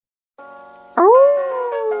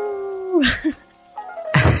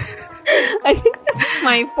I think this is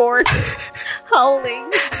my fourth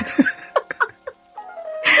howling.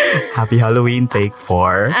 Happy Halloween, take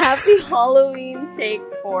 4. Happy Halloween, take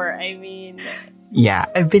 4. I mean... Yeah,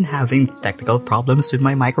 I've been having technical problems with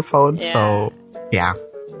my microphone, so yeah.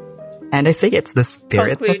 And I think it's the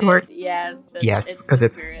spirits at work. Yes, because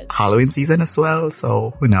it's Halloween season as well,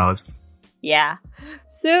 so who knows? Yeah.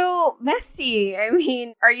 So, Bestie, I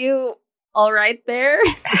mean, are you all right there?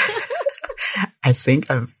 I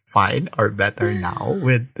think I'm fine or better now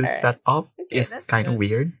with this setup. Okay, it's kind of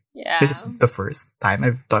weird. Yeah. This is the first time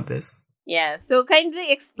I've done this. Yeah, so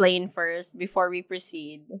kindly explain first before we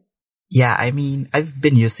proceed. Yeah, I mean, I've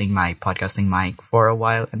been using my podcasting mic for a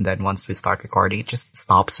while, and then once we start recording, it just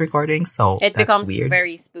stops recording, so it that's becomes weird.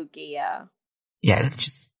 Very spooky, yeah. Yeah, it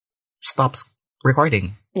just stops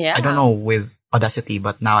recording. Yeah. I don't know with Audacity,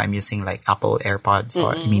 but now I'm using like Apple AirPods,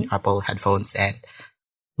 or I mean Apple headphones, and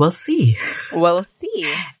we'll see. We'll see.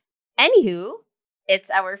 Anywho,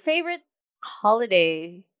 it's our favorite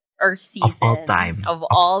holiday or season. Of all time. Of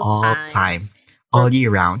all time. All year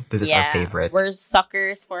round, this is our favorite. We're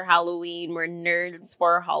suckers for Halloween. We're nerds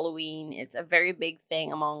for Halloween. It's a very big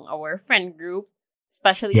thing among our friend group,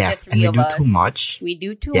 especially the three of us. And we do too much. We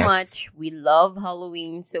do too much. We love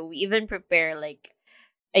Halloween, so we even prepare like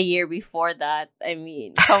a year before that. I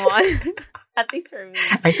mean, come on. At least for me.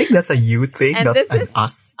 I think that's a you thing. And that's an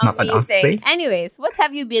us, not an us thing. Anyways, what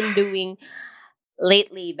have you been doing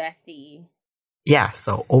lately, Bestie? Yeah,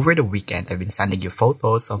 so over the weekend, I've been sending you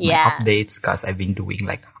photos of my updates because I've been doing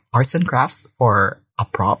like arts and crafts for a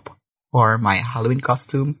prop for my Halloween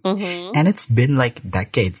costume. Mm-hmm. And it's been like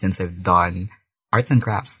decades since I've done arts and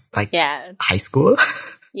crafts, like high school.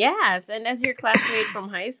 Yes, and as your classmate from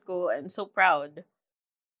high school, I'm so proud.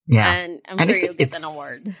 Yeah. And I'm sure you'll get an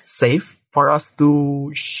award. Safe for us to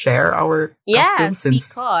share our costumes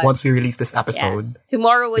since once we release this episode.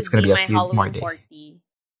 Tomorrow it's gonna be a my few Halloween more days. party.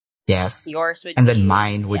 Yes. Yours would and be, then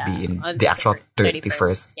mine would be in the actual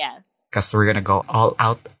 31st. Yes. Because we're going to go all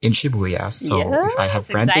out in Shibuya. So if I have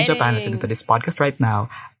friends in Japan listening to this podcast right now,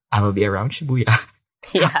 I will be around Shibuya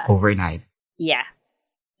overnight.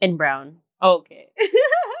 Yes. In brown. Okay.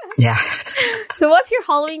 Yeah. So what's your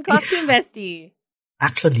Halloween costume, Bestie?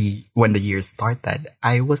 Actually, when the year started,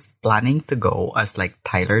 I was planning to go as like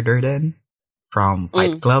Tyler Durden from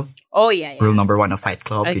Fight Club. Oh, yeah. Rule number 1 of Fight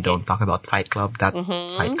Club. You don't talk about Fight Club,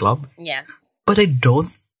 Fight Club. Yes. But I don't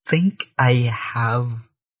think I have,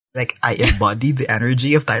 like, I embody the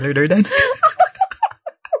energy of Tyler Durden.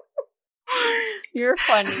 You're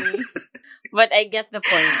funny. But I get the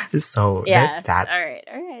point. So, there's that. All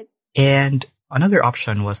right. And another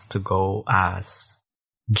option was to go as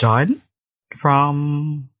John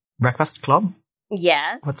from Breakfast Club.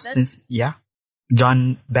 Yes. What's this? Yeah.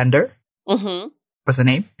 John Bender. Mm-hmm. Was the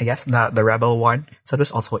name, I guess, the rebel one. So it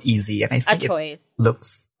was also easy, and I think it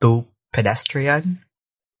looks too pedestrian.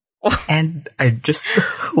 And I just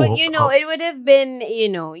but it would have been,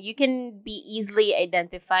 you can be easily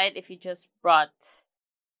identified if you just brought.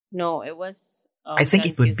 No, it was. I think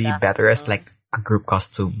it would be better as like a group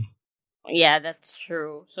costume. Yeah, that's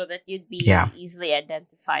true. So that you'd be easily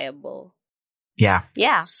identifiable. Yeah.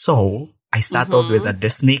 Yeah. So I settled with a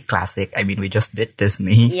Disney classic. I mean, we just did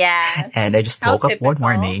Disney. Yes. And I just woke up one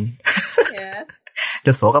morning. Yes.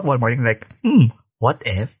 Just woke up one morning like, what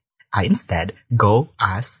if I instead go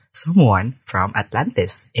as someone from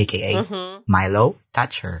Atlantis, aka Milo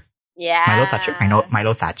Thatcher. Yeah. Milo Thatcher? I know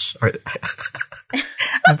Milo Thatch. Or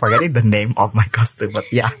I'm forgetting the name of my costume, but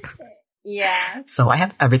yeah. Yeah. So I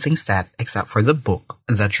have everything set except for the book,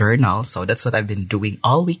 the journal. So that's what I've been doing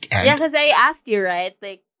all weekend. Yeah, because I asked you, right?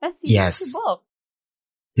 Like, yes. The book.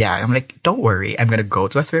 Yeah, I'm like, don't worry. I'm going to go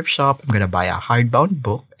to a thrift shop. I'm going to buy a hardbound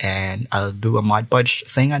book and I'll do a Mod Podge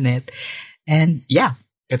thing on it. And yeah,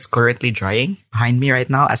 it's currently drying behind me right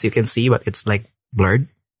now, as you can see, but it's like blurred.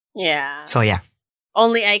 Yeah. So yeah.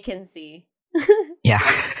 Only I can see. Yeah.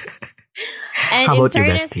 And how about you,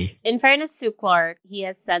 Bestie? In fairness to Clark, he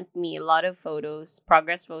has sent me a lot of photos,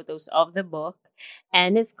 progress photos of the book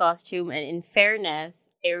and his costume. And in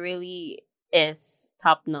fairness, it really is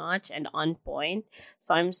top notch and on point.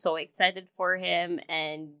 So I'm so excited for him.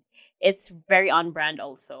 And it's very on brand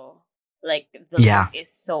also. Like the look is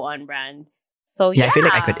so on brand. So I feel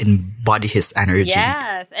like I could embody his energy.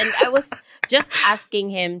 Yes. And I was just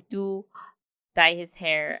asking him to dye his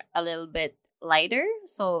hair a little bit lighter,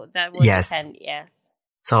 so that would depend. Yes.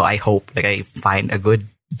 So I hope like I find a good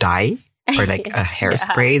dye or like a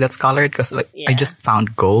hairspray that's colored, because like I just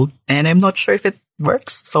found gold and I'm not sure if it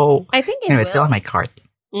works. So I think it's still on my cart.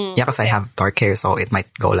 Yeah, because I have dark hair, so it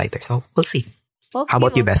might go lighter. So we'll see. How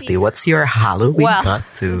about you, We'll Bestie? see. What's your Halloween Well,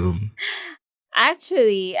 costume?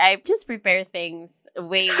 actually, I've just prepared things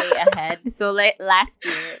way ahead. So like last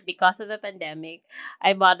year, because of the pandemic,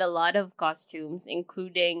 I bought a lot of costumes,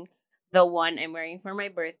 including the one I'm wearing for my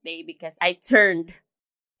birthday because I turned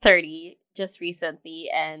 30 just recently,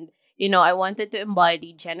 and I wanted to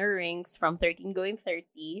embody Jenna Rings from 13 going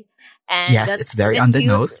 30, and Yes, that it's very the on the cute,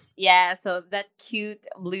 nose. yeah, so that cute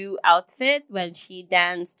blue outfit when she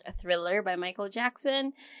danced Thriller by Michael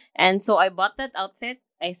Jackson. And so I bought that outfit.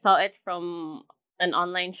 I saw it from an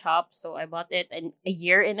online shop, so I bought it a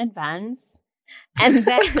year in advance. And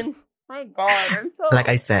then my god, I'm Like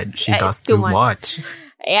so I said, she does it's too too much. much.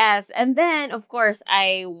 Yes, and then of course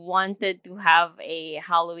I wanted to have a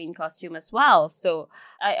Halloween costume as well. So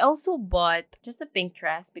I also bought just a pink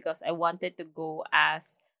dress because I wanted to go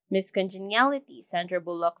as Miss Congeniality, Sandra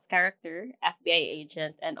Bullock's character, FBI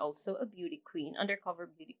agent, and also a beauty queen, undercover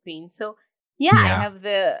beauty queen. So yeah, I Yeah. have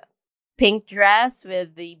the pink dress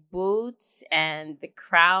with the boots and the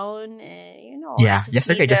crown, and I Yeah. just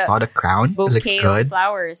Yesterday I need just the saw the crown. It looks bouquet of good.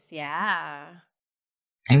 flowers. Yeah.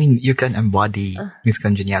 I mean, you can embody Miss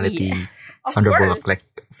Congeniality, Yes, of Sandra Bullock, course. like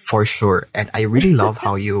for sure. And I really love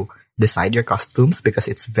how you decide your costumes because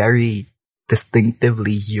it's very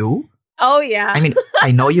distinctively you. Oh yeah. I mean,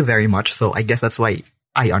 I know you very much, so I guess that's why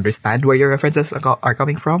I understand where your references are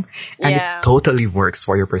coming from. And it Yeah. totally works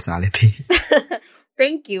for your personality.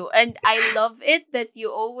 Thank you. And I love it that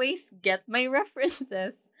you always get my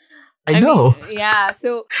references. I I mean, know. yeah.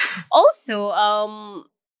 So also,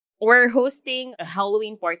 we're hosting a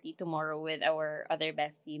Halloween party tomorrow with our other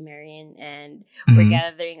bestie, Marion, and we're Mhm.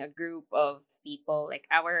 gathering a group of people, like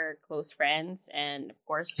our close friends, and of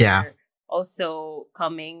course, Yeah. they're also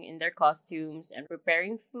coming in their costumes and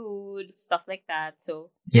preparing food, stuff like that. So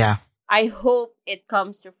Yeah. I hope it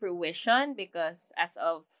comes to fruition because as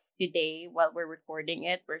of today, while we're recording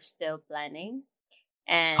it, we're still planning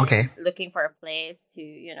Okay. and looking for a place to,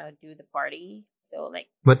 do the party. So like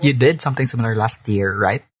But we'll you see. did something similar last year,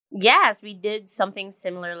 right? Yes, we did something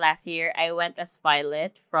similar last year. I went as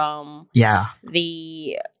Violet from Yeah.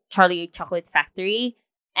 the Charlie Chocolate Factory,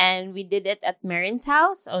 and we did it at Marin's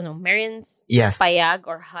house. Oh no, Marin's Yes. Payag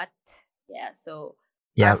or hut. Yeah, so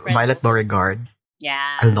Yeah. our friends Violet also. Beauregard.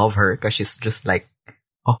 Yeah. I love her because she's just like,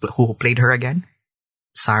 oh, who played her again?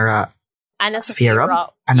 Sarah Anna Sophia Sophia Robb?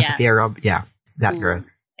 Robb. Anna Yes. Sophia Robb. Yeah. That Mm. girl.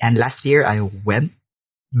 And last year I went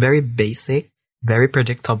very basic, very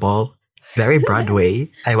predictable, very Broadway.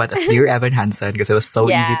 I went as Dear Evan Hansen because it was so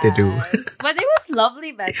easy to do. Yes. But it was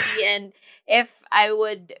lovely, Bestie. And if I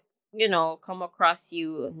would, come across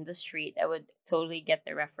you on the street, I would totally get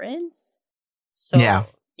the reference. So, Yeah.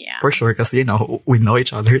 yeah. For sure, because, we know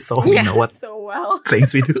each other, so we know what so well.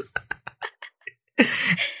 things we do.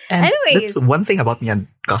 And Anyways. that's one thing about me and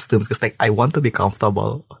costumes, because like I want to be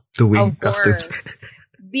comfortable doing Of costumes. course.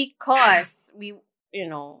 Because we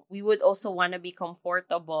would also want to be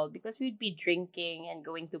comfortable because we'd be drinking and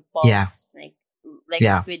going to pubs Yeah. like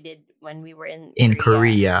Yeah. what we did when we were in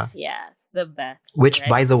Korea. Yes, the best. Which, right?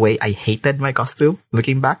 by the way, I hated my costume.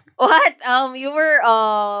 Looking back, What? You were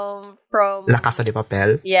from La Casa de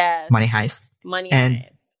Papel, Yes. Money Heist. Money And-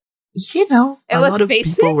 Heist. It It a was lot of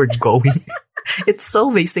basic? people were going. It's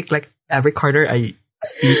so basic. Like every corner, I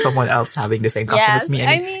see someone else having the same costume Yes, as me, and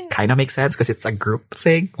I it mean, kind of makes sense because it's a group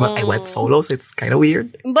thing. But I went Mm. solo, so it's kind of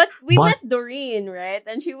weird. but we But- met Doreen, right?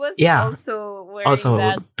 And she was Yeah. also wearing Also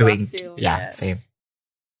that doing, costume. yeah, yes. same.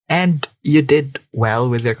 And you did well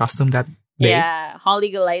with your costume that day. Yeah,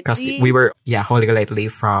 Holly Because Golightly. we were, Holly Golightly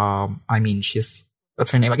from,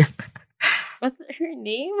 what's her name again? What's her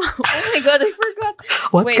name? Oh my god, I forgot.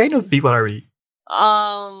 What Wait. kind of people are we?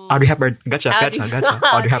 Audrey Hepburn. Gotcha.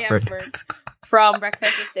 Audrey Hepburn. From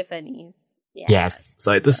Breakfast at Tiffany's. Yes.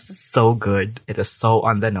 So it was so good. It was so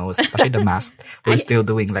on the nose, especially the mask. We're I- still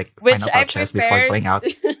doing like Which final I touches before prepared. going out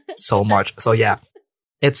so Which I- much. So yeah,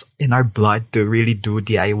 it's in our blood to really do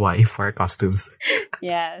DIY for our costumes.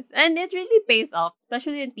 Yes. And it really pays off,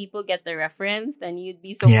 especially when people get the reference, then you'd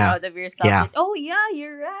be so Yeah. proud of yourself. Yeah. Like, oh yeah,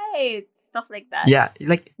 you're right. Stuff like that. Yeah,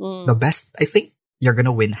 like Mm. the best. I think you're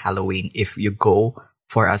gonna win Halloween if you go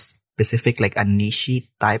for a specific, like a niche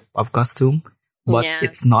type of costume, but Yes.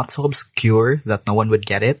 it's not so obscure that no one would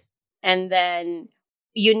get it. And then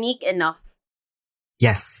unique enough.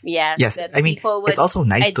 Yes. Yes. Yes. That I mean, people would it's also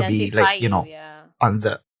nice to be identify like, yeah. on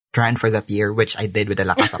the trend for that year, which I did with the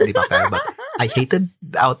La Casa de Papel, but I hated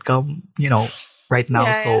the outcome, right now.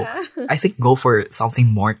 Yeah, So yeah. I think go for something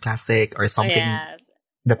more classic or something Yes.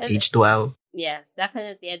 that And- aged well. Yes,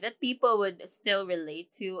 definitely. And that people would still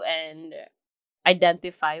relate to and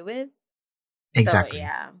identify with. So, Exactly.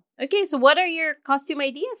 yeah. Okay, so what are your costume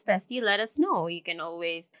ideas, Bestie? Let us know. You can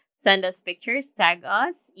always send us pictures, tag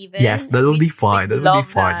us, even. Yes, that will be fun. We That will be love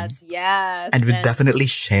fun. that. Yes. And we'll definitely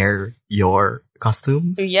share your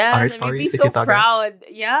costumes on our yes, and we'd be stories if so you tag us. proud.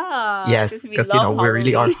 Yeah. Yes, We because love we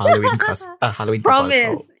really are Halloween. Halloween people. So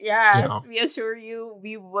Promise. Yes. yeah, We assure you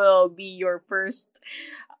we will be your first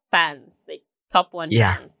fans. Like top one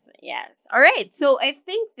yeah, fans. Yes. All right. So I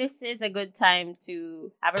think this is a good time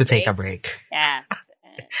to have a to take break. a break. Yes.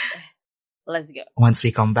 And let's go. Once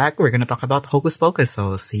we come back, we're gonna talk about Hocus Pocus.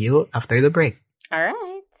 So see you after the break. All right.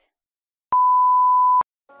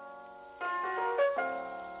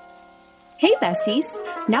 Hey, besties!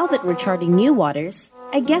 Now that we're charting new waters,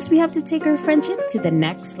 I guess we have to take our friendship to the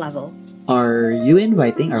next level. Are you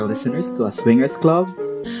inviting our listeners to a swingers club?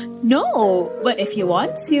 No, but if you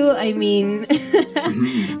want to, I mean.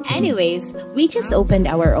 Anyways, we just opened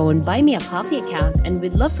our own Buy Me a Coffee account and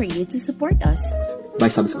we'd love for you to support us. By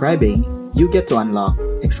subscribing, you get to unlock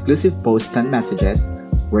exclusive posts and messages,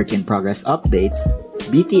 work in progress updates,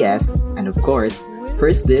 BTS, and of course,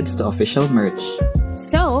 first dibs to official merch.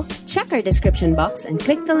 So, check our description box and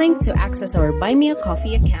click the link to access our Buy Me a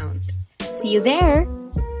Coffee account. See you there!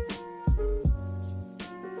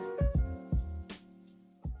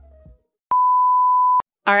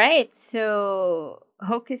 All right. So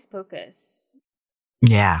Hocus Pocus.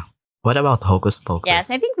 Yeah. What about Hocus Pocus? Yes,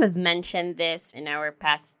 I think we've mentioned this in our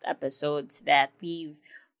past episodes that we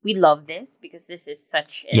love this because this is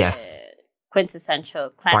such a Yes. quintessential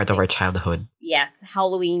classic. Part of our childhood. Yes,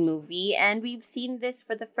 Halloween movie, and we've seen this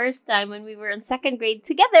for the first time when we were in second grade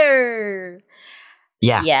together.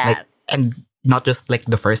 Yeah. Yes. And not just like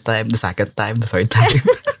the first time, the second time, the third time.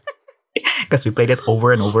 Because we played it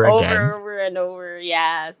over and over again. Over and over,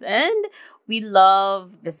 yes. And we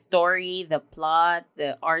love the story, the plot,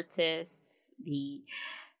 the artists, the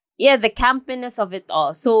campiness of it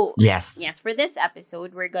all. So Yes. for this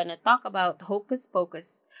episode, we're gonna talk about Hocus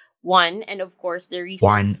Pocus 1 and of course the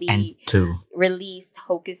 1 recently and 2. released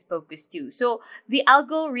Hocus Pocus 2. So the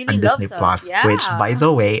algo really On loves Disney us. Plus. Yeah. Which, by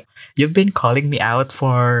the way, you've been calling me out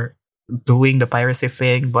for doing the piracy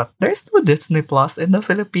thing, but there's no Disney Plus in the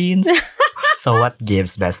Philippines. So what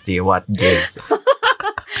gives, bestie? What gives?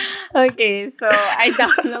 Okay, so I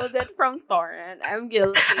downloaded from torrent. I'm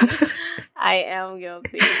guilty. I am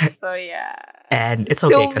guilty. So yeah. And it's Sue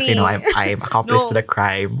okay because me. I'm accomplice No. to the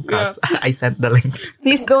crime because I sent the link.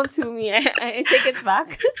 Please don't sue me. I take it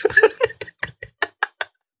back.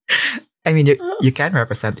 I mean, you can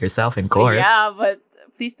represent yourself in court. Yeah, but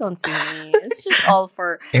please don't sue me. It's just all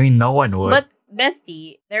for. I mean, no one would. But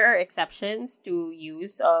bestie, there are exceptions to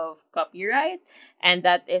use of copyright, and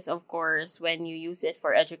that is of course when you use it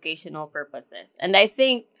for educational purposes. And I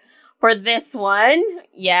think for this one,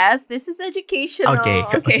 yes, this is educational.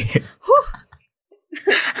 Okay.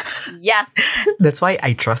 Yes. That's why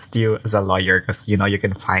I trust you as a lawyer because you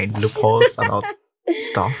can find loopholes about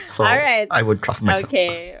stuff. So All right. I would trust myself.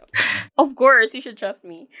 Okay. Of course, you should trust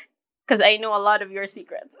me because I know a lot of your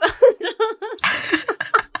secrets.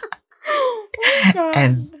 Oh my God.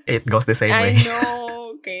 And it goes the same I way.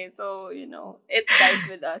 know. Okay, so it dies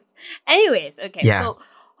with us. Anyways, okay. Yeah. So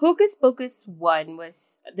Hocus Pocus 1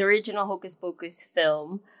 was the original Hocus Pocus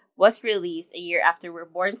film was released a year after We're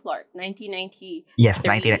Born, Clark, 1990. Yes,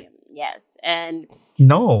 19. Yes, and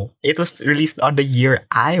No, it was released on the year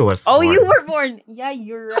I was oh, born. you were born. Yeah,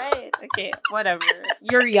 you're right. Okay, whatever.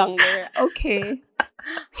 You're younger. Okay.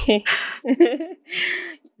 Okay.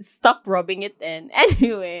 Stop rubbing it in.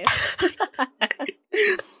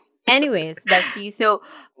 Anyways, bestie. So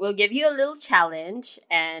we'll give you a little challenge,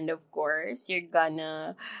 and of course, you're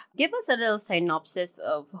gonna give us a little synopsis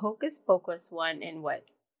of Hocus Pocus 1 and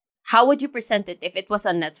what. How would you present it if it was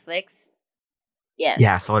on Netflix? Yes.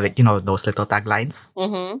 Yeah, so those little taglines.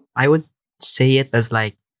 Mm-hmm. I would say it as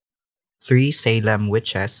like 3 Salem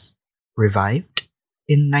witches revived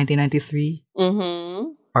in 1993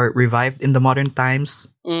 Mm-hmm. or revived in the modern times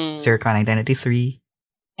circa 1993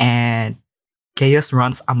 and chaos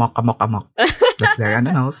runs amok. That's very on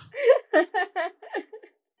the nose.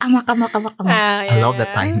 Amok. I love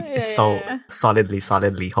that time. It's so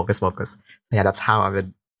solidly Hocus Pocus. Yeah, that's how I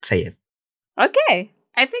would say it. Okay.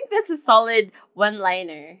 I think that's a solid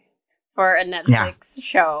one-liner for a Netflix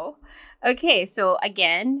show. Okay, so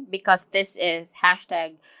again, because this is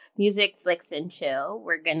hashtag Music Flicks and Chill,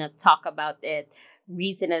 we're gonna talk about it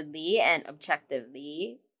reasonably and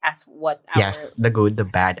objectively as what our Yes, the good, the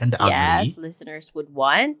bad, and the ugly. listeners would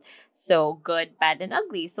want. So good, bad, and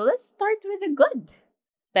ugly. So let's start with the good,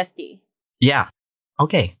 bestie. Yeah.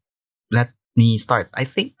 Okay. Let me start. I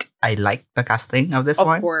think I like the casting of this Of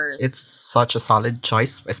one. course. It's such a solid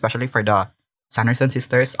choice, especially for the Sanderson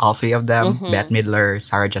sisters, all three of them, Mhm. Bette Midler,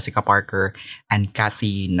 Sarah Jessica Parker, and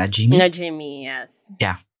Kathy Najimy. Najimy, yes.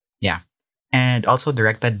 Yeah. And also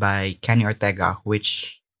directed by Kenny Ortega,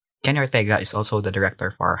 which Kenny Ortega is also the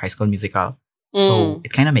director for High School Musical. So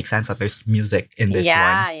it kind of makes sense that there's music in this one.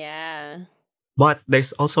 Yeah. But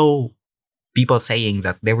there's also people saying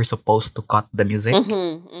that they were supposed to cut the music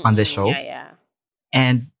on this show. Yeah.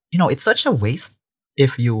 And, it's such a waste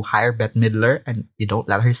if you hire Bette Midler and you don't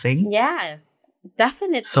let her sing. Yes,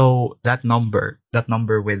 definitely. So that number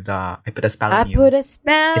with I Put a Spell I on You. put a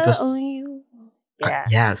spell It was- on you. Yeah.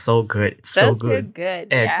 Yeah, so good. It's so good.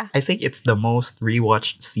 good. And Yeah. I think it's the most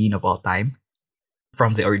rewatched scene of all time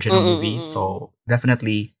from the original movie. So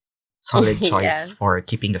definitely solid choice Yes. for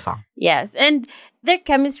keeping the song. Yes, and their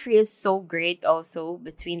chemistry is so great also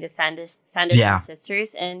between the Sanderson Yeah.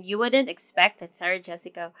 sisters, and you wouldn't expect that Sarah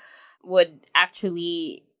Jessica would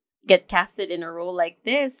actually get casted in a role like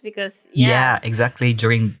this because Yeah, yes, exactly.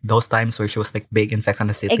 During those times where she was like big in Sex and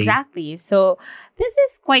the City. exactly. So this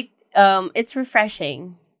is quite it's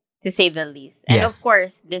refreshing to say the least. And of Yes.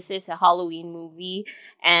 course, this is a Halloween movie,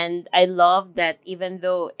 and I love that even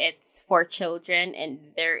though it's for children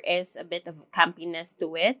and there is a bit of campiness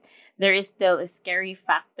to it, there is still a scary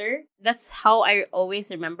factor. That's how I always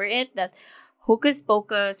remember it, that Hocus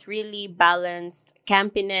Pocus really balanced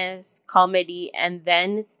campiness, comedy, and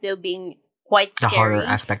then still being quite The scary. horror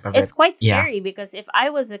aspect of It's it. quite Yeah. scary because if I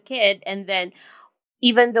was a kid and then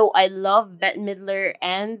even though I love Bette Midler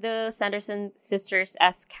and the Sanderson sisters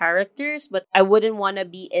as characters, but I wouldn't want to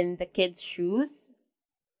be in the kids' shoes.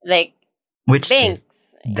 Like Which kid?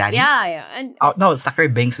 Binks. Danny? Yeah. And Oh, no, Zachary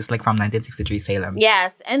Binks is like from 1963 Salem.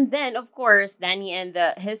 yes, and then of course Danny and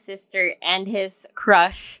his sister and his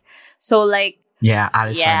crush. So like Yeah,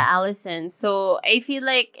 Allison. yeah, Allison. So I feel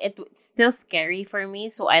like it's still scary for me.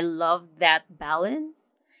 So I love that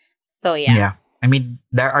balance. So yeah. I mean,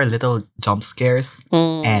 there are little jump scares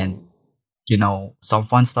and, some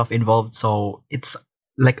fun stuff involved. So it's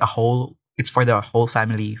like it's for the whole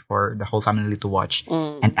family, to watch.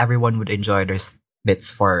 And everyone would enjoy. There's bits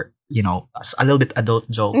for, a little bit adult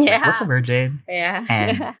jokes. Like, Yeah. what's a virgin? Yeah.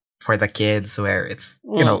 And for the kids where it's,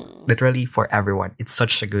 literally for everyone. It's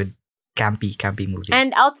such a good campy movie.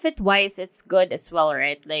 And outfit wise, it's good as well,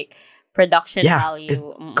 right? Like production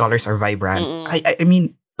value. Colors are vibrant. I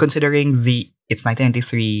mean, considering it's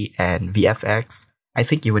 1993 and VFX, I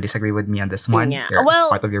think you would disagree with me on this one. Yeah. It's Well,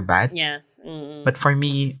 part of your bad. yes. But for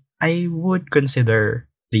me, I would consider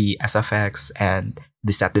the SFX and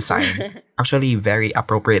the set design actually very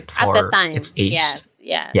appropriate At for the time. its age.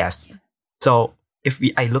 Yes. So if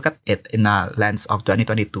I look at it in a lens of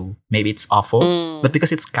 2022, maybe it's awful. But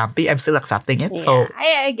because it's campy, I'm still accepting it. Yeah. So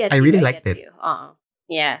I get I you, really I liked get it. you.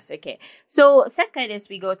 Yes, okay. So second is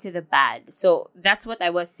we go to the bad. So that's what I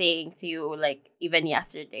was saying to you like even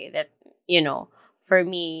yesterday that, for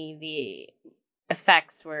me the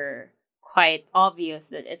effects were quite obvious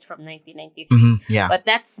that it's from 1993. Yeah. But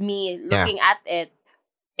that's me looking at it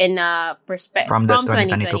in a perspective From the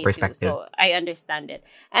 2022 perspective. So I understand it.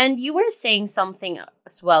 And you were saying something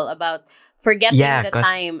as well about forgetting Yeah, the 'cause-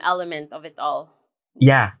 time element of it all.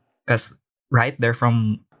 Yeah, because they're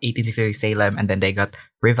from 1863 Salem, and then they got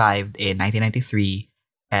revived in 1993,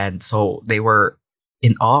 and so they were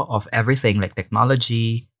in awe of everything like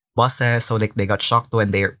technology, buses. So like they got shocked when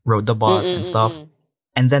they rode the bus and stuff.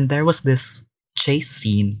 And then there was this chase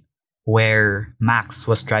scene where Max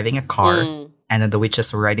was driving a car, and then the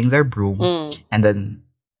witches were riding their broom, and then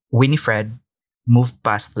Winifred moved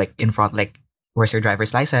past like in front, like, where's your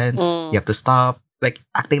driver's license? You have to stop, like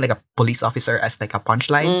acting like a police officer as like a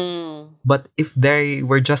punchline. But if they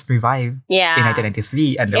were just revived in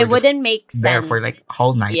 1993 and they It were just wouldn't make sense. there for like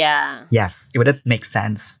whole night, Yeah. yes, it wouldn't make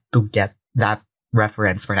sense to get that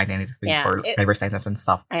reference for 1993 Yeah, for driver's license and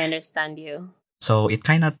stuff. I understand you. So it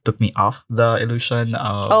kind of took me off the illusion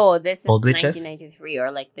of This is old witches. 1993, or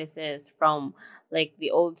like this is from like the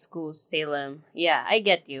old school Salem. Yeah, I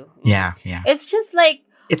get you. Yeah. It's just like,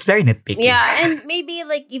 It's very nitpicky. yeah, and maybe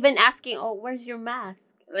like even asking, oh, where's your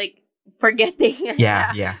mask? Like forgetting. Yeah.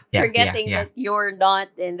 Forgetting that you're not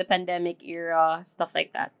in the pandemic era, stuff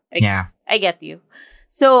like that. I get you.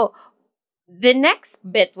 So the next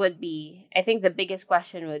bit would be, I think the biggest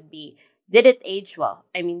question would be, did it age well?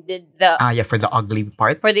 I mean, For the ugly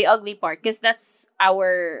part. for the ugly part, because that's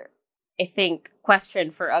our, I think,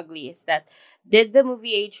 question for ugly is that did the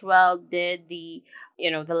movie age well? Did the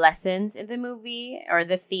lessons in the movie or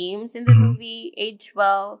the themes in the movie age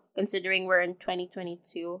well, considering we're in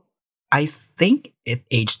 2022? I think it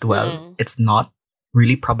aged well. It's not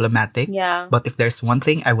really problematic. Yeah. But if there's one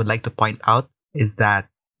thing I would like to point out is that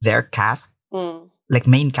their cast, like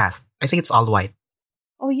main cast. I think it's all white.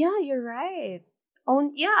 Oh yeah, you're right. Oh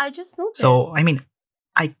yeah, I just noticed. So I mean,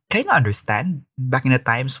 I kind of understand back in the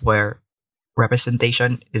times where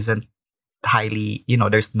representation isn't highly,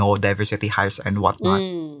 there's no diversity hires and whatnot.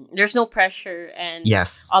 There's no pressure and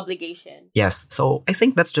Yes. obligation. Yes. So I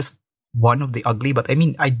think that's just one of the ugly, but I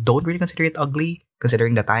mean, I don't really consider it ugly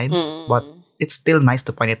considering the times, but it's still nice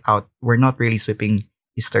to point it out. We're not really sweeping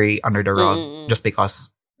history under the rug just because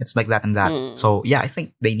it's like that and that. So yeah, I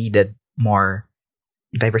think they needed more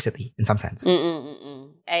diversity in some sense.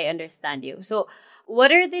 I understand you. So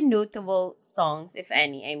what are the notable songs, if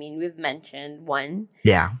any? I mean, we've mentioned one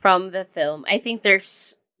from the film. I think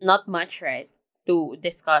there's not much, right, to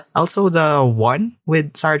discuss. Also, the one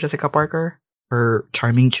with Sarah Jessica Parker, her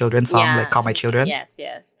charming children's song, like Call My Children. Yes.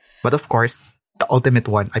 But of course, the ultimate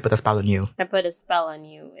one, I Put a Spell on You. I Put a Spell on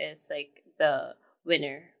You is like the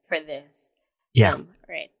winner for this. Yeah.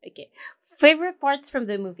 Right. Okay. Favorite parts from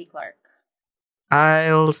the movie, Clark?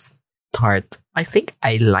 I'll start. I think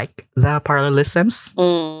I like the parallelisms.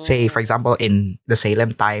 Say, for example, in the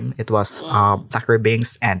Salem time, it was Zachary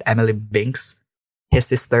Binks and Emily Binks, his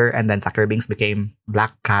sister, and then Zachary Binks became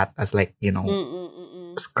Black Cat as like,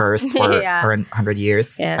 cursed for around 100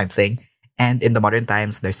 years type thing. And in the modern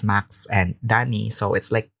times, there's Max and Danny. So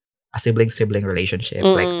it's like a sibling relationship,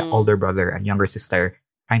 like the older brother and younger sister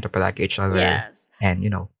trying to protect each other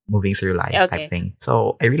and, moving through life type thing.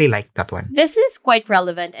 So I really like that one. This is quite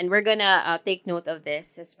relevant, and we're gonna take note of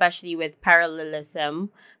this, especially with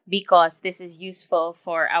parallelism, because this is useful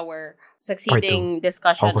for our succeeding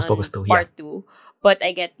discussion Hocus Pocus on 2, part 2. But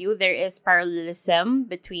I get you, there is parallelism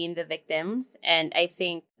between the victims, and I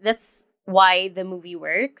think that's why the movie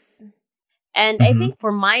works. And I think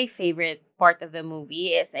for my favorite part of the movie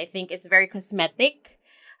is, I think it's very cosmetic.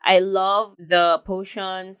 I love the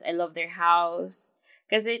potions. I love their house.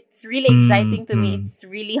 Because it's really exciting to me. It's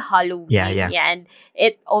really Halloween. Yeah, and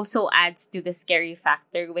it also adds to the scary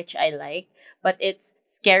factor, which I like. But it's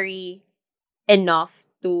scary enough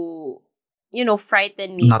to,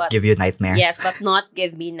 frighten me. Not give you nightmares. Yes, but not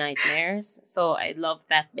give me nightmares. So I love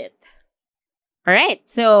that bit. All right,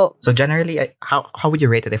 so generally, how would you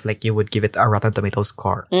rate it if like you would give it a Rotten Tomatoes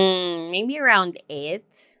score? Maybe around 8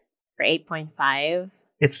 or 8.5.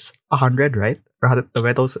 It's 100, right? Rotten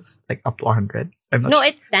Tomatoes is like up to 100. No,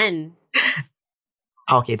 it's 10.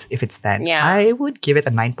 Okay, if it's 10, yeah, I would give it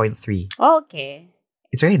a 9.3. Okay.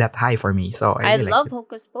 It's really that high for me, so I really love like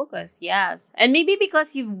Hocus Pocus, yes. And maybe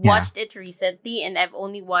because you've watched it recently and I've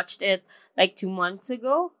only watched it like 2 months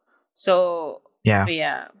ago. So, yeah.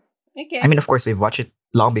 Okay. I mean, of course, we've watched it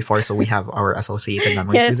long before, so we have our associated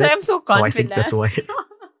memories with so it. I'm so confident. So I think that's why.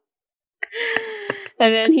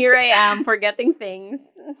 And then here I am forgetting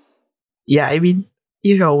things. Yeah, I mean,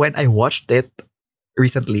 when I watched it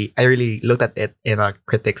recently, I really looked at it in a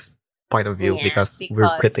critic's point of view because we're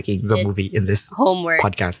critiquing the movie in this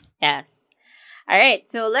podcast. Yes. All right,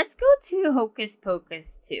 so let's go to Hocus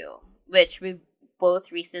Pocus 2, which we've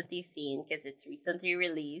both recently seen because it's recently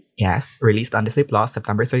released. Yes, released on Disney Plus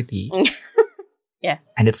September 30.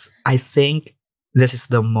 Yes. And I think this is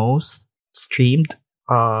the most streamed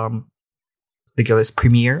ridiculous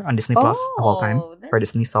premiere on Disney Plus of all time for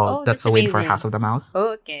Disney. So that's a win for House of the Mouse.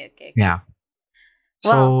 Oh, okay. Yeah.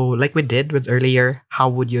 So like we did with earlier, how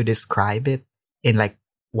would you describe it in like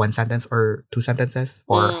 1 sentence or 2 sentences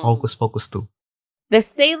for Hocus Pocus 2? The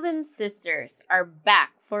Salem sisters are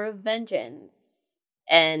back for vengeance.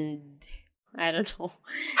 And I don't know.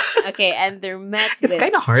 Okay, and they're met it's with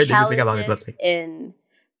kind of hard challenges if you think about it, but like... in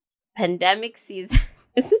pandemic season.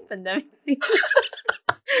 Is it pandemic season?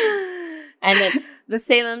 And then the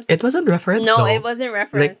Salem's... It wasn't referenced, No, though. it wasn't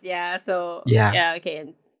referenced, So, yeah, okay.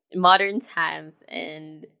 In modern times,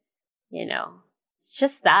 and, it's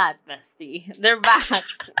just that, bestie. They're back.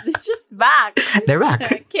 It's just back. They're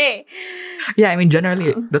back. Okay. Yeah, I mean,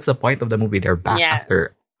 generally, that's the point of the movie. They're back after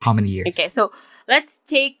how many years? Okay, so let's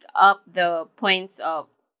take up the points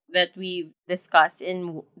that we've discussed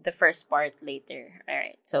in the first part later. All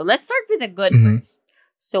right, so let's start with the good first.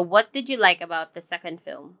 So what did you like about the second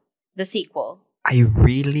film, the sequel? I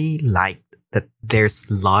really liked that there's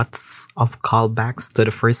lots of callbacks to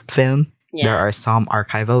the first film. Yeah. There are some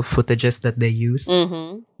archival footages that they used,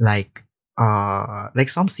 like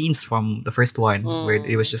some scenes from the first one where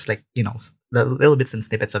it was just like little bits and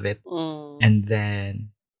snippets of it, and then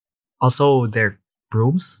also their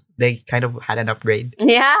brooms, they kind of had an upgrade.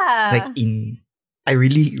 Yeah, I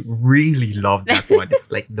really really love that one.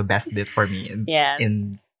 It's like the best bit for me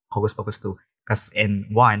in Hocus Pocus 2, because in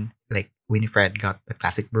 1, like Winifred got the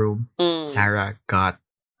classic broom, Sarah got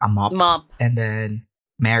a mop, and then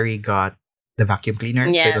Mary got the vacuum cleaner.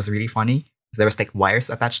 So it was really funny. there was like wires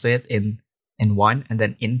attached to it in one, and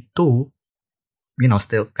then in two,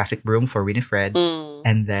 still classic broom for Winifred,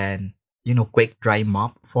 and then quick dry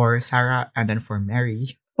mop for Sarah, and then for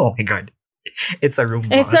Mary. Oh my god, it's a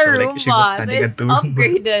Roomba. It's a so, Roomba, she was so standing it's at two Roombas.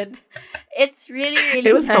 upgraded. It's really, really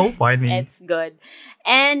It was so nice. funny. It's good.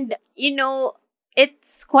 And,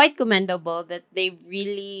 it's quite commendable that they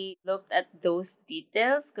really looked at those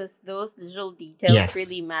details, because those little details Yes.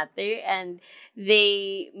 really matter, and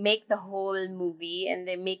they make the whole movie, and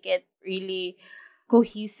they make it really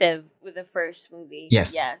cohesive with the first movie.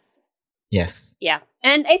 Yes. Yes. Yeah.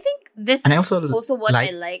 And I think this And I is also also what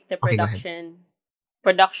I like- like, the Okay, go ahead.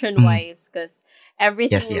 production wise, because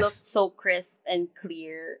everything Yes. looked so crisp and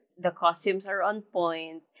clear. The costumes are on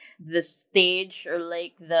point. The stage, or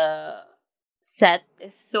like the set,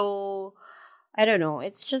 is so, I don't know,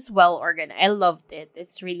 it's just well organized. I loved it.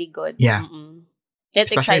 It's really good. Yeah. It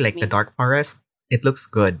Especially excites like me. the Dark Forest, it looks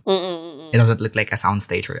good. It doesn't look like a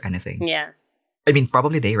soundstage or anything. Yes. I mean,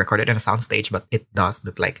 probably they recorded in a soundstage, but it does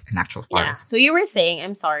look like an actual Yeah. forest. So you were saying,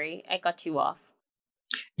 I'm sorry, I cut you off.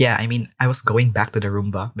 Yeah, I mean, I was going back to the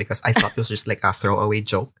Roomba because I thought it was just like a throwaway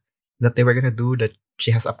joke that they were gonna do, that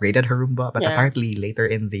she has upgraded her Roomba, but Yeah. apparently later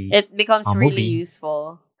in the It becomes really movie,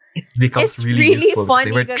 useful. it becomes it's really, really useful because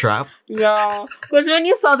they funny were 'cause- trapped. Yeah. Because when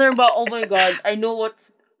you saw them, about, oh my god, I know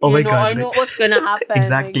what's Oh my God, I know like- what's gonna happen.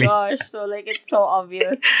 Exactly. My gosh. So like it's so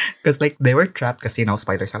obvious. Because like they were trapped because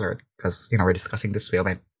spoilers alert, because we're discussing this film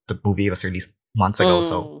and the movie was released months ago,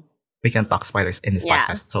 so we can talk spoilers in this Yes.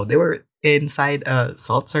 podcast. So they were inside a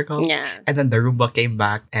salt circle, Yes. and then the Roomba came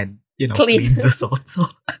back and Clean. cleaned the salt. So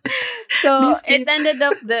So This it kid- ended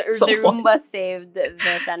up the So Roomba saved the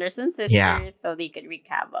Sanderson sisters, Yeah. so they could wreak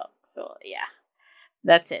havoc. So yeah,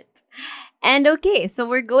 that's it. And okay, so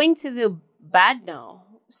we're going to the bad now.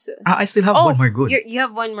 So, I still have one more good. You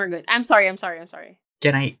have one more good. I'm sorry.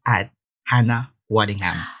 Can I add Hannah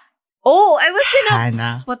Waddingham? Oh, I was gonna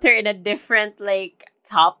Hannah. put her in a different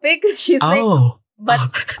topic. She's like, Oh, but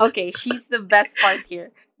okay, she's the best part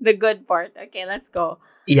here, the good part. Okay, let's go.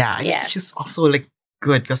 yeah. I mean, Yes. she's also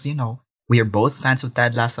good because we are both fans of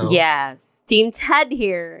Ted Lasso. Yes, Team Ted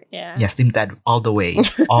here. Yeah. Yes, Team Ted all the way,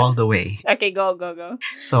 all the way. Okay, go.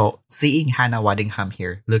 So seeing Hannah Waddingham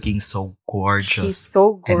here looking so gorgeous, She's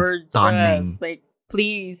so and gorgeous. stunning. Like,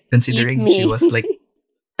 please, considering eat me. she was like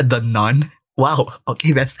the nun. Wow.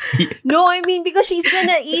 Okay, bestie. No, I mean because she's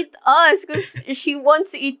gonna eat us because she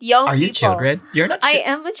wants to eat young Are people. you children? You're not. I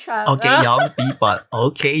am a child. Okay, young people.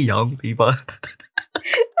 Okay, young people.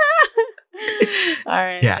 All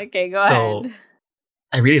right. Yeah. Okay, go So, ahead.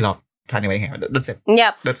 I really love Hannah Waddingham. That's it.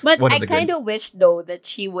 Yeah, That's but one of I the kind good of wish though that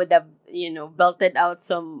she would have, belted out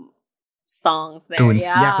some songs there. tunes.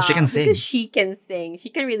 Yeah, because she can sing. Because she can sing. She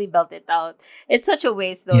can really belt it out. It's such a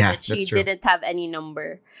waste though Yeah, that she that's true. didn't have any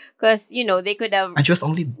number. Because, they could have And she was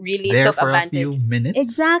only really there took for advantage. a few minutes.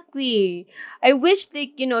 Exactly. I wish they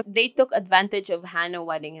took advantage of Hannah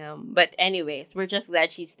Waddingham. But anyways, we're just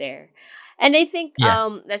glad she's there. And I think Yeah.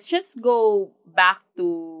 let's just go back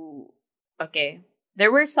to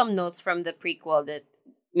there were some notes from the prequel that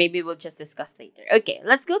maybe we'll just discuss later. Okay,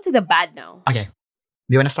 let's go to the bad now. Okay. Do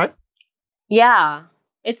you want to start? Yeah.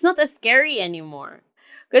 It's not as scary anymore.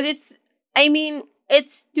 Because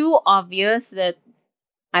it's too obvious that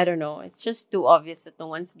I don't know, it's just too obvious that no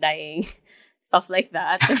one's dying. Stuff like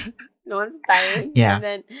that. No one's dying. Yeah. And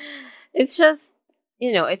then it's just,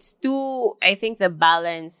 it's too, I think the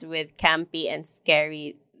balance with campy and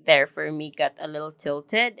scary there for me got a little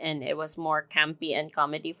tilted, and it was more campy and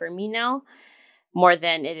comedy for me now, more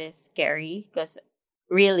than it is scary. Because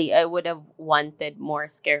really, I would have wanted more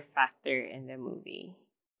scare factor in the movie.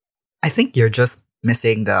 I think you're just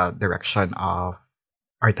missing the direction of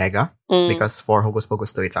Ortega, because for Hocus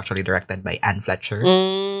Pocus 2, it's actually directed by Anne Fletcher.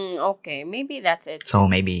 Okay, maybe that's it. So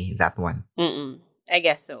maybe that one. I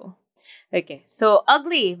guess so. Okay, so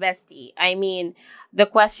ugly bestie. I mean, the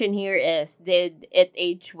question here is, did it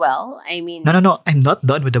age well? I mean, No. I'm not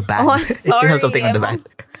done with the band. Oh, I'm I still sorry. have something on the band.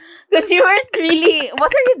 because you weren't really.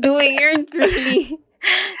 What are you doing? You weren't really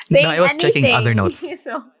saying No, I was checking anything. other notes.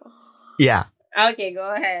 So, Yeah. okay,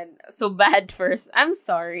 go ahead. So bad first. I'm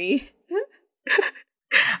sorry.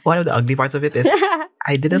 One of the ugly parts of it is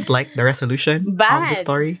I didn't like the resolution of Bad. the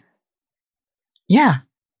story. Yeah.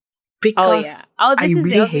 Because I this is the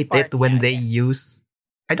really ugly hate part. it when Yeah, they yeah. use.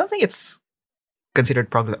 I don't think it's considered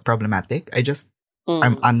problematic.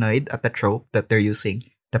 I'm annoyed at the trope that they're using.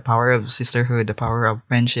 The power of sisterhood, the power of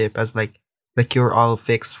friendship as like the cure all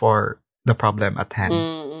fix for the problem at hand.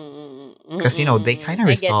 Because, they kind of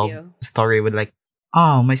I get resolve you. the story with like,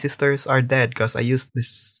 oh, my sisters are dead because I used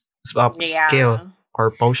this Yeah. skill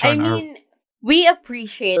or potion I mean, we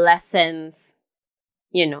appreciate lessons,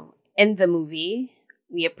 in the movie.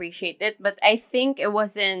 We appreciate it, but I think it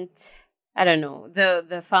wasn't, I don't know,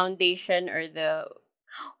 the foundation or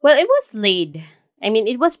well, it was laid. I mean,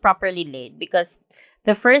 it was properly laid because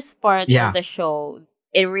the first part of Yeah. the show,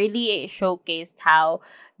 it really showcased how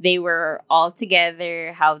they were all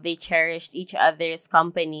together, how they cherished each other's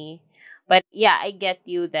company. But yeah, I get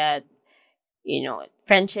you that,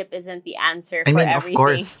 friendship isn't the answer I for mean, of everything.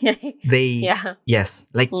 course, they, Yeah. yes,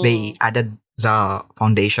 like they added the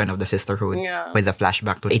foundation of the sisterhood Yeah. with the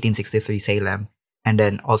flashback to 1863 Salem, and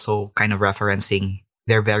then also kind of referencing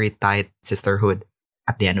their very tight sisterhood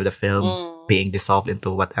at the end of the film being dissolved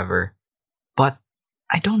into whatever. But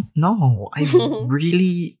I don't know. I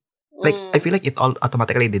really like. I feel like it all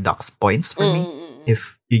automatically deducts points for me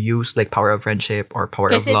if you use like power of friendship or power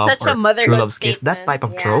Because of it's love such a or true motherhood love's kiss. That statement. type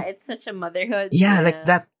of Yeah, trope. it's such a motherhood. Yeah, like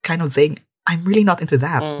that kind of thing. I'm really not into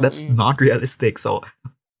that. That's Mm-mm. not realistic. So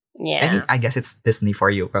Yeah. I mean, I guess it's Disney for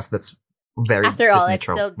you because that's very After all, Disney it's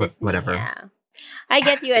trope. still But Disney. whatever. Yeah. I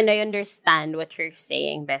get you and I understand what you're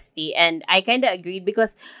saying, bestie. And I kind of agreed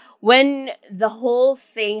because when the whole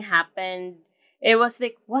thing happened, it was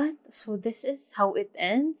like, what? So this is how it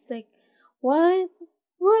ends? Like, what?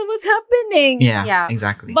 What's happening? Yeah, Yeah.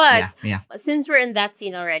 exactly. But yeah. since we're in that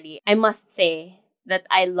scene already, I must say that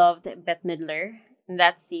I loved Bette Midler in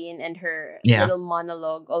that scene and her Yeah. little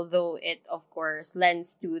monologue, although it, of course,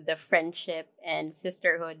 lends to the friendship and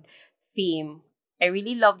sisterhood theme. I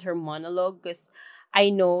really loved her monologue because I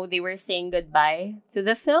know they were saying goodbye to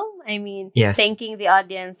the film. I mean, Yes. thanking the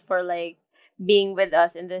audience for like being with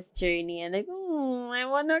us in this journey and like, I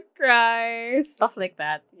wanna cry. Stuff like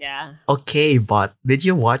that. Yeah. Okay, but did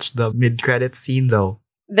you watch the mid-credit scene though,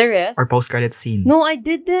 There is. or post-credit scene? No, I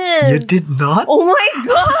didn't. You did not. Oh my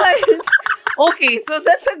god. Okay, so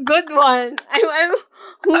that's a good one. I'm oh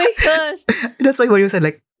my gosh. That's why when you said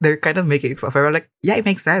like they're kind of making it for like, yeah, it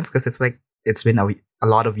makes sense because it's like it's been a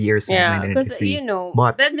lot of years since Yeah, because 1993.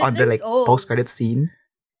 But Bette on the Midler's like old. post-credit scene,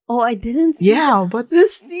 Oh, I didn't see. yeah. But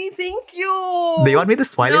Bestie, thank you. do you want me to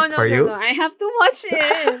spoil it for you? No, I have to watch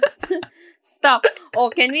it. Stop. Oh,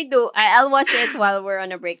 can we do? I'll watch it while we're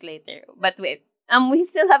on a break later. But wait, we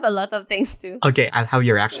still have a lot of things to. Okay, I'll have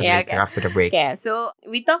your reaction Yeah, later okay. after the break. Yeah, so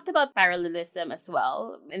we talked about parallelism as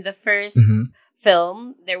well. In the first Mhm.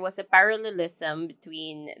 film, there was a parallelism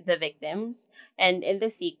between the victims, and in the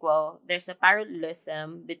sequel, there's a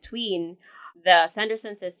parallelism between the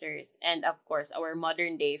Sanderson sisters and, of course, our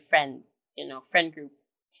modern day friend group.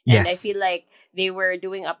 And I Yes. feel like they were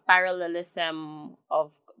doing a parallelism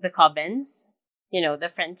of the Covens, the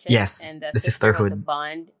friendship Yes, and the the sisterhood, the sisterhood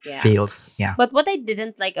bond. Yeah. Feels, yeah. But what I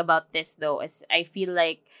didn't like about this, though, is I feel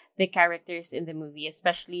like the characters in the movie,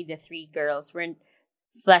 especially the three girls, weren't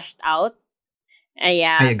fleshed out.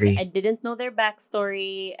 Yeah, I agree. I didn't know their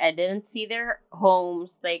backstory. I didn't see their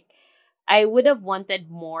homes. Like, I would have wanted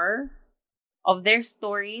more of their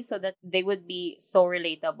story so that they would be so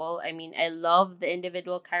relatable. I mean, I love the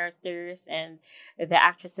individual characters and the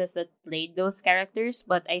actresses that played those characters,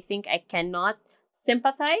 but I think I cannot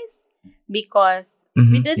sympathize because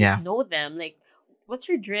we Mhm, didn't yeah. know them. Like, what's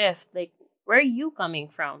your drift? Like, where are you coming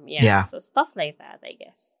from? Yeah. Yeah. So stuff like that, I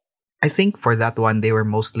guess. I think for that one, they were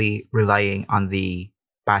mostly relying on the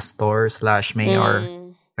pastor slash mayor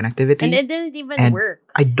Mm. connectivity. And it didn't even And work.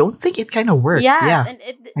 I don't think it kind of worked. Yes, Yeah. and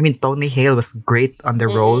it I mean, Tony Hale was great on the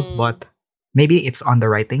role, Mm. but maybe it's on the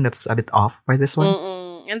writing that's a bit off for this one.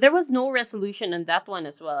 And there was no resolution on that one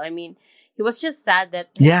as well. I mean, he was just sad that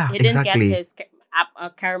Yeah, he didn't exactly. get his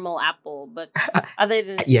caramel apple. But other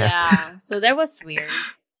than Yes. yeah, so that was weird.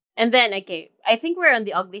 And then okay, I think we're on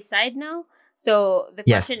the ugly side now. So the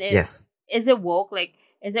Yes, question is: yes. Is it woke? Like,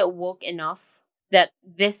 is it woke enough that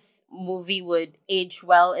this movie would age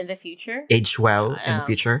well in the future? Age well in the Um,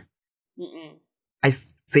 future. Mm-mm. I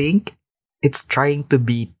think it's trying to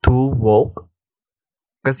be too woke.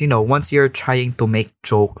 Because, once you're trying to make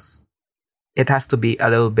jokes, it has to be a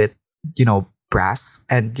little bit, brass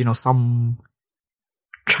and, some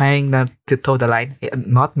trying not to toe the line.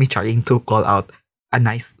 Not me trying to call out a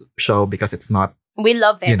nice show because it's not, We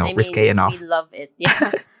love it. I mean, risque enough. We love it.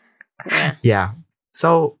 Yeah. Yeah. Yeah.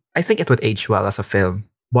 So I think it would age well as a film.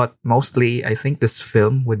 But mostly, I think this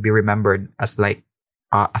film would be remembered as like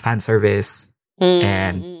a fan service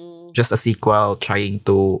and Mm. just a sequel trying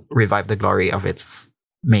to revive the glory of its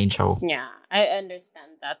main show. Yeah, I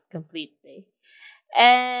understand that completely.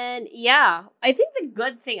 And yeah, I think the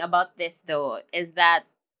good thing about this though is that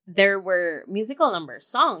there were musical numbers,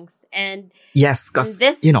 songs, and Yes, because,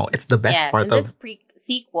 this- it's the best yes, part in of... this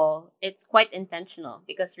sequel, it's quite intentional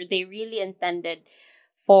because they really intended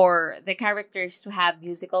for the characters to have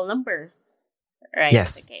musical numbers. right?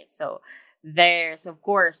 Yes. Okay, so there's, of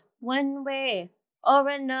course, One Way or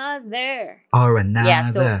Another. Or another. Yeah,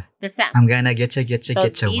 so I'm gonna get you so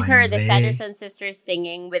these one are the way. Sanderson sisters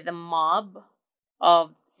singing with the mob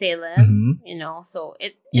of Salem, Mhm. you know, so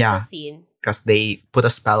it's Yeah. a scene. Because they put a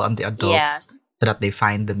spell on the adults Yes. so that they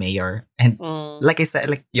find the mayor. And Mm. like I said,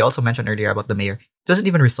 like you also mentioned earlier about the mayor, it doesn't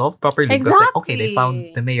even resolve properly. Because like, okay, they found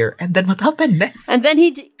Exactly. the mayor. And then what happened next? And then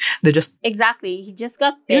They just, he just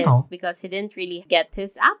got You pissed know. because he didn't really get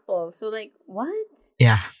his apple. So like, what?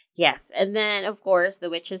 yeah. Yes, and then of course the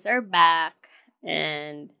witches are back,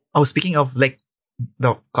 and Oh, speaking of like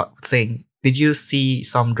the thing, did you see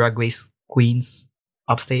some drag race queens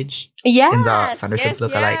upstage yes, in the Sanderson's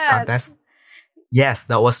lookalike yes. contest? Yes,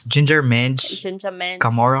 that was Ginger Minch, Ginger Minch.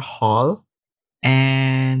 Kamora Hall,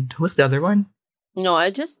 and who's the other one? No,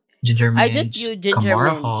 I just Ginger Minch, view Ginger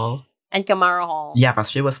Kamora Minch Hall. and Kamara Hall. Yeah,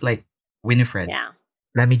 because she was like Winifred. Yeah.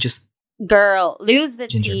 Let me just Girl, lose the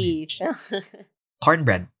Ginger teeth.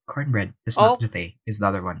 cornbread. Cornbread is Oh. not Jute. It's the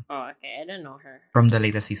other one Oh, okay. I don't know her. from the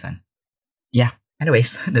latest season. Yeah.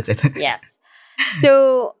 Anyways, that's it. Yes.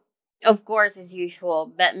 So, of course, as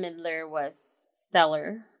usual, Bette Midler was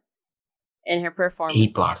stellar in her performance. A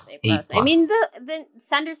plus, Yes, A I mean, plus. the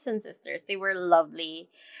Sanderson sisters, they were lovely.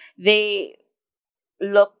 They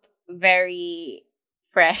looked very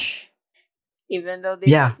fresh, even though they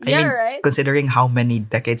Yeah, I mean, right? considering how many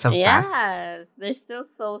decades have passed, Yes, they're still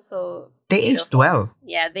so they aged beautiful. well.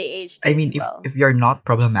 Yeah, they aged. I mean, really well. if you're not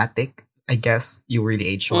problematic, I guess you really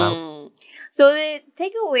aged well. So the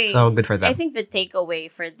takeaway, So good for them. I think the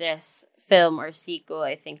takeaway for this film or sequel,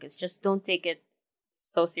 I think, is just don't take it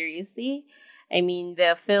so seriously. I mean,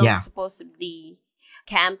 the film Yeah. is supposed to be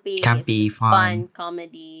campy, Campy, it's fun.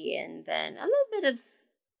 comedy, and then a little bit of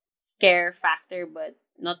scare factor, but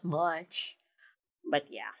not much. But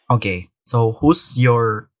yeah. Okay, so who's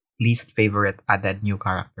your least favorite added new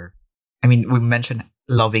character? I mean, we mentioned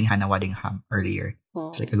loving Hannah Waddingham earlier.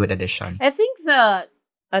 It's like a good addition. I think the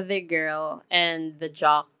other girl and the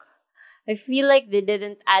jock, I feel like they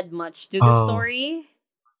didn't add much to the Oh. story.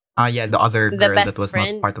 Yeah, the other The girl that best was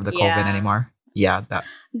friend, not part of the yeah. coven anymore. Yeah, that.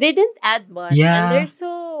 They didn't add much. Yeah. And they're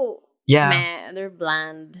so Yeah, meh, they're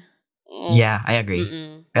bland. Mm. yeah, I agree.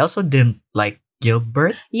 Mm-mm. I also didn't like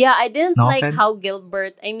Gilbert. Yeah, I didn't No like offense. how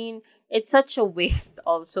Gilbert, I mean, it's such a waste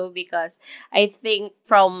also because I think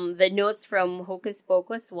from the notes from Hocus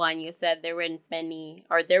Pocus 1, you said there weren't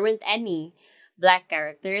any black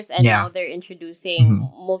characters, and Yeah. now they're introducing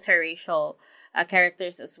Mhm. multiracial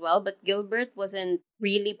characters as well. But Gilbert wasn't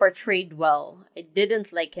really portrayed well. I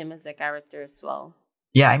didn't like him as a character as well.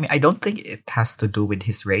 Yeah, I mean, I don't think it has to do with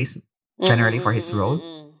his race generally for his role.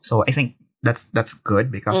 So I think that's good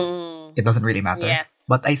because it doesn't really matter. Yes.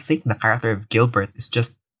 But I think the character of Gilbert is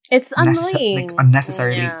just It's like annoying.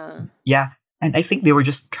 unnecessarily. Yeah. Yeah, and I think they were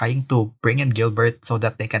just trying to bring in Gilbert so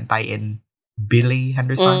that they can tie in Billy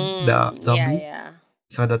Henderson, the zombie, Yeah.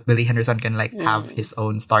 so that Billy Henderson can like have his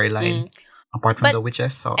own storyline apart from But the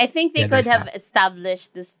witches. So I think they yeah, could there's have that.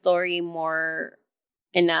 established the story more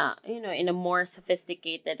in a more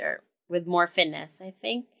sophisticated or with more finesse, I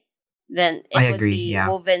think. Then it I would agree, be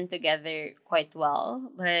yeah. woven together quite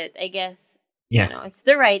well. But I guess Yes, it's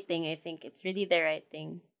the right thing. I think it's really the right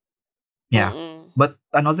thing. yeah. Mm-mm. But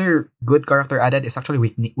another good character added is actually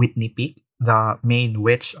Whitney Peak, the main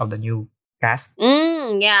witch of the new cast.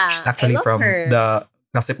 Yeah. She's actually I love from her. the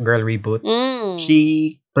Gossip Girl reboot. Mm.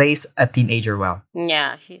 She plays a teenager well.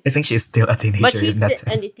 Yeah, she's I think she's still a teenager but she's in that a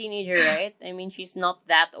sense. teenager, right? I mean, she's not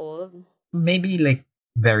that old. Maybe like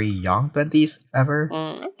very young, 20s, if ever.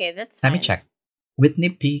 Okay, that's Let fine. me check. Whitney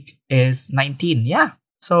Peak is 19. Yeah.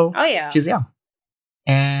 So Oh yeah. she's young.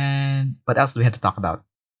 And what else do we have to talk about?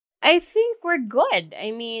 I think we're good.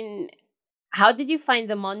 I mean, how did you find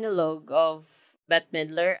the monologue of Bette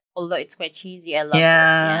Midler? Although it's quite cheesy, I loved it.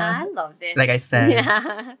 Yeah. Yeah, I loved it. Like I said,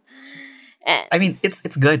 Yeah. And, I mean, it's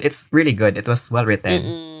good. It's really good. It was well written.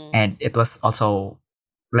 mm-mm. And it was also,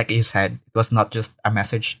 like you said, it was not just a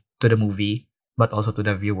message to the movie, but also to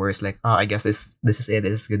the viewers. Like, oh, I guess this is it.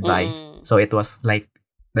 This is goodbye. Mm-mm. So it was like,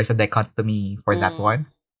 there's a dichotomy for that Mm. one.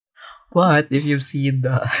 But if you've seen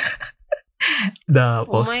the the Oh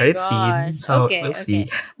my post-credit scene, gosh. so Okay, we'll okay.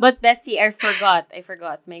 see. But Bestie, I forgot.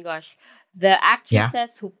 My gosh. The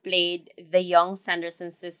actresses who played the young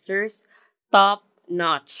Sanderson sisters, top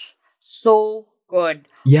notch. So good.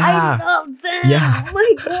 Yeah. I love them. Yeah. Oh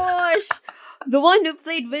my gosh. The one who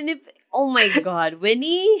played Winnie. Oh my god.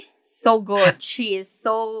 Winnie, so good. She is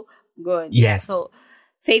so good. Yes. So,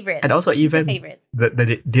 favorite. And also She's a even favorite.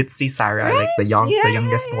 the Ditzy Sarah, like the Yeah,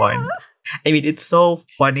 youngest yeah, one. I mean, it's so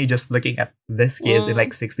funny just looking at these kids in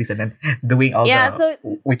like 60s and then doing all Yeah, the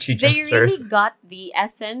so witchy they gestures. really got the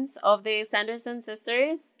essence of the Sanderson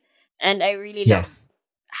sisters, and I really love Yes.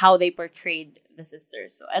 how they portrayed the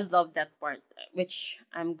sisters. So I love that part, which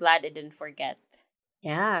I'm glad I didn't forget.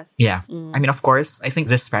 Yes. Yeah. Mm. I mean, of course, I think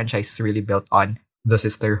this franchise is really built on the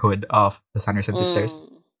sisterhood of the Sanderson sisters.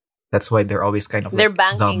 Mm. That's why they're always kind of They're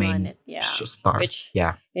like the banking main on it, yeah. star. Which,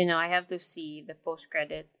 Yeah. I have to see the post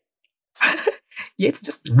credit. Yeah, it's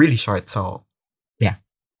just really short. So, yeah.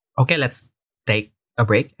 Okay, let's take a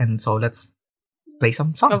break. And so let's play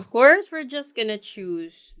some songs. Of course, we're just gonna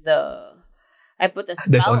choose the. I put a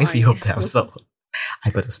spell There's only on few you. of them. So, I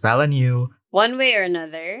put a spell on you One way or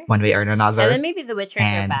another. one way or another. And then maybe the Witchers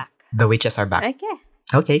are and back. the witches are back. Okay.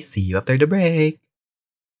 Okay, see you after the break.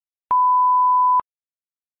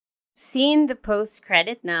 Seeing the post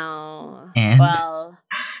credit now. And? Well,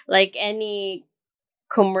 like any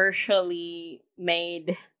commercially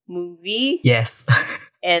made movie, Yes.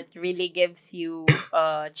 it really gives you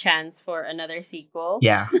a chance for another sequel.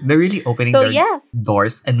 Yeah, they're really opening So their yes.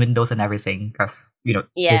 doors and windows and everything because,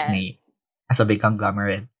 Yes. Disney, as a big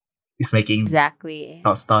conglomerate, is making Exactly.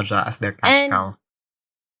 nostalgia as their cash And- cow.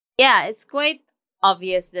 Yeah, it's quite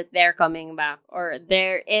obvious that they're coming back, or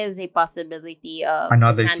there is a possibility of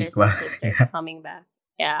Another the Sanderson sequel. sisters Yeah. coming back.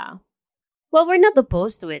 Yeah. Well, we're not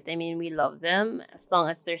opposed to it. I mean, we love them as long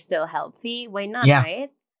as they're still healthy. Why not, Yeah.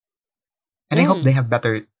 right? And I hope Mm. they have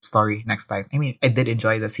better story next time. I mean, I did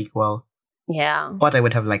enjoy the sequel, Yeah. but I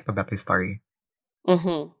would have liked a better story.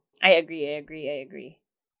 Mm-hmm. I agree.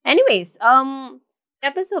 Anyways,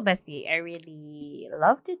 episode bestie, I really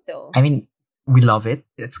loved it though. I mean, we love it.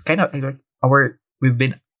 It's kind of like we've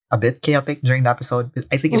been a bit chaotic during the episode.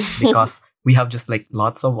 I think it's because we have just like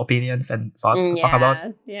lots of opinions and thoughts to talk about.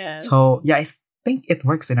 Yes. So yeah, I think it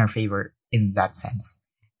works in our favor in that sense.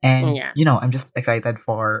 And Yes. I'm just excited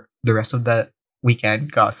for the rest of the weekend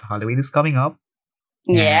because Halloween is coming up.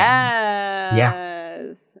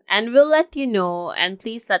 Yes. And we'll let you know, and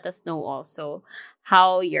please let us know also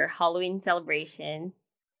how your Halloween celebration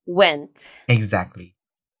went. Exactly.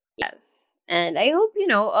 Yes. And I hope,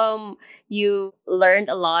 you learned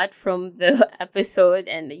a lot from the episode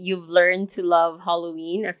and you've learned to love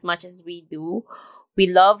Halloween as much as we do. We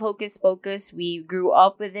love Hocus Pocus. We grew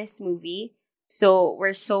up with this movie. So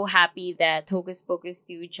we're so happy that Hocus Pocus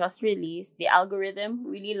 2 just released. The algorithm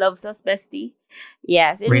really loves us, bestie.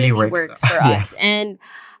 Yes, it Really really works. works for Yes. us. And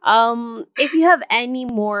if you have any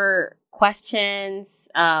more questions,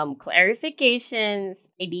 clarifications,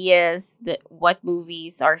 ideas, what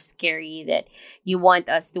movies are scary that you want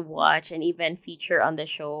us to watch and even feature on the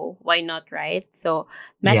show, why not, right? So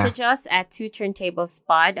message us at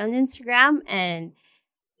 2turntablespod on Instagram and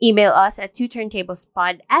email us at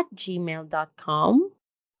 2turntablespod@gmail.com.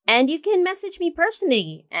 And you can message me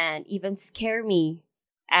personally and even scare me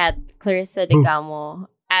at Clarissa Degamo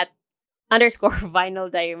at _vinyl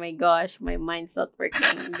diary. My gosh, my mind's not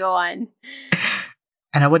working. Go on.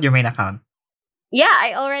 And how about your main account? Yeah,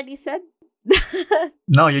 I already said.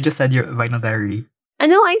 No, you just said your vinyl diary. I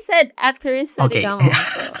know I said at Clarissa Okay. Degamo.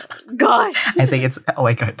 So, gosh. I think it's oh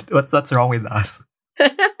my god, what's wrong with us?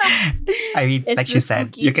 I mean, It's like the she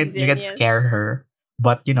said, spooky you can season, yes. scare her,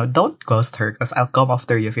 but don't ghost her because I'll come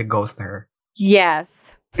after you if you ghost her.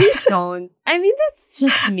 Yes. Please don't. I mean, that's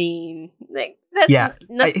just mean. Like that's Yeah,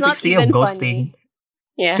 that's I think not speaking of even ghosting, funny.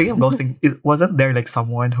 Yes. speaking of ghosting, wasn't there like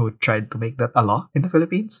someone who tried to make that a law in the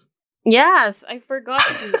Philippines? Yes, I forgot.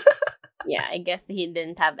 Yeah, I guess he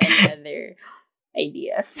didn't have any other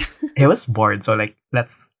ideas. He was bored, so like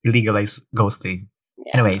let's legalize ghosting.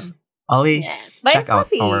 Yeah. Anyways, always Yes. Buy us check out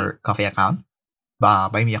coffee. our coffee account.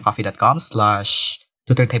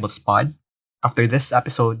 buymeacoffee.com/2turntablespod. After this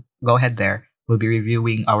episode, go ahead there. We'll be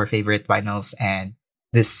reviewing our favorite vinyls, and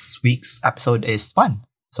this week's episode is fun.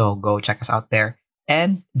 So go check us out there.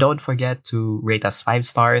 And don't forget to rate us 5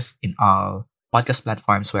 stars in all podcast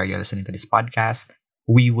platforms where you're listening to this podcast.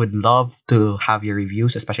 We would love to have your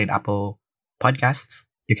reviews, especially in Apple Podcasts.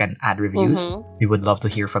 You can add reviews. Mhm. We would love to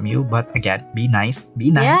hear from you. But again, be nice.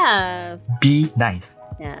 Be nice. Yes. Be nice.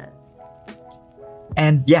 Yes.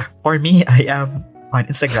 And yeah, for me, I am on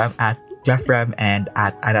Instagram at Clefram and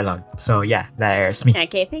at Analog. So yeah, there's me.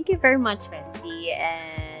 Okay, thank you very much, Bestie,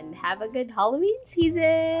 and have a good Halloween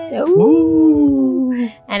season. Woo!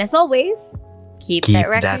 And as always, keep Keep that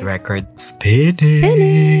record that record spinning.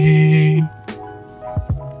 spinning.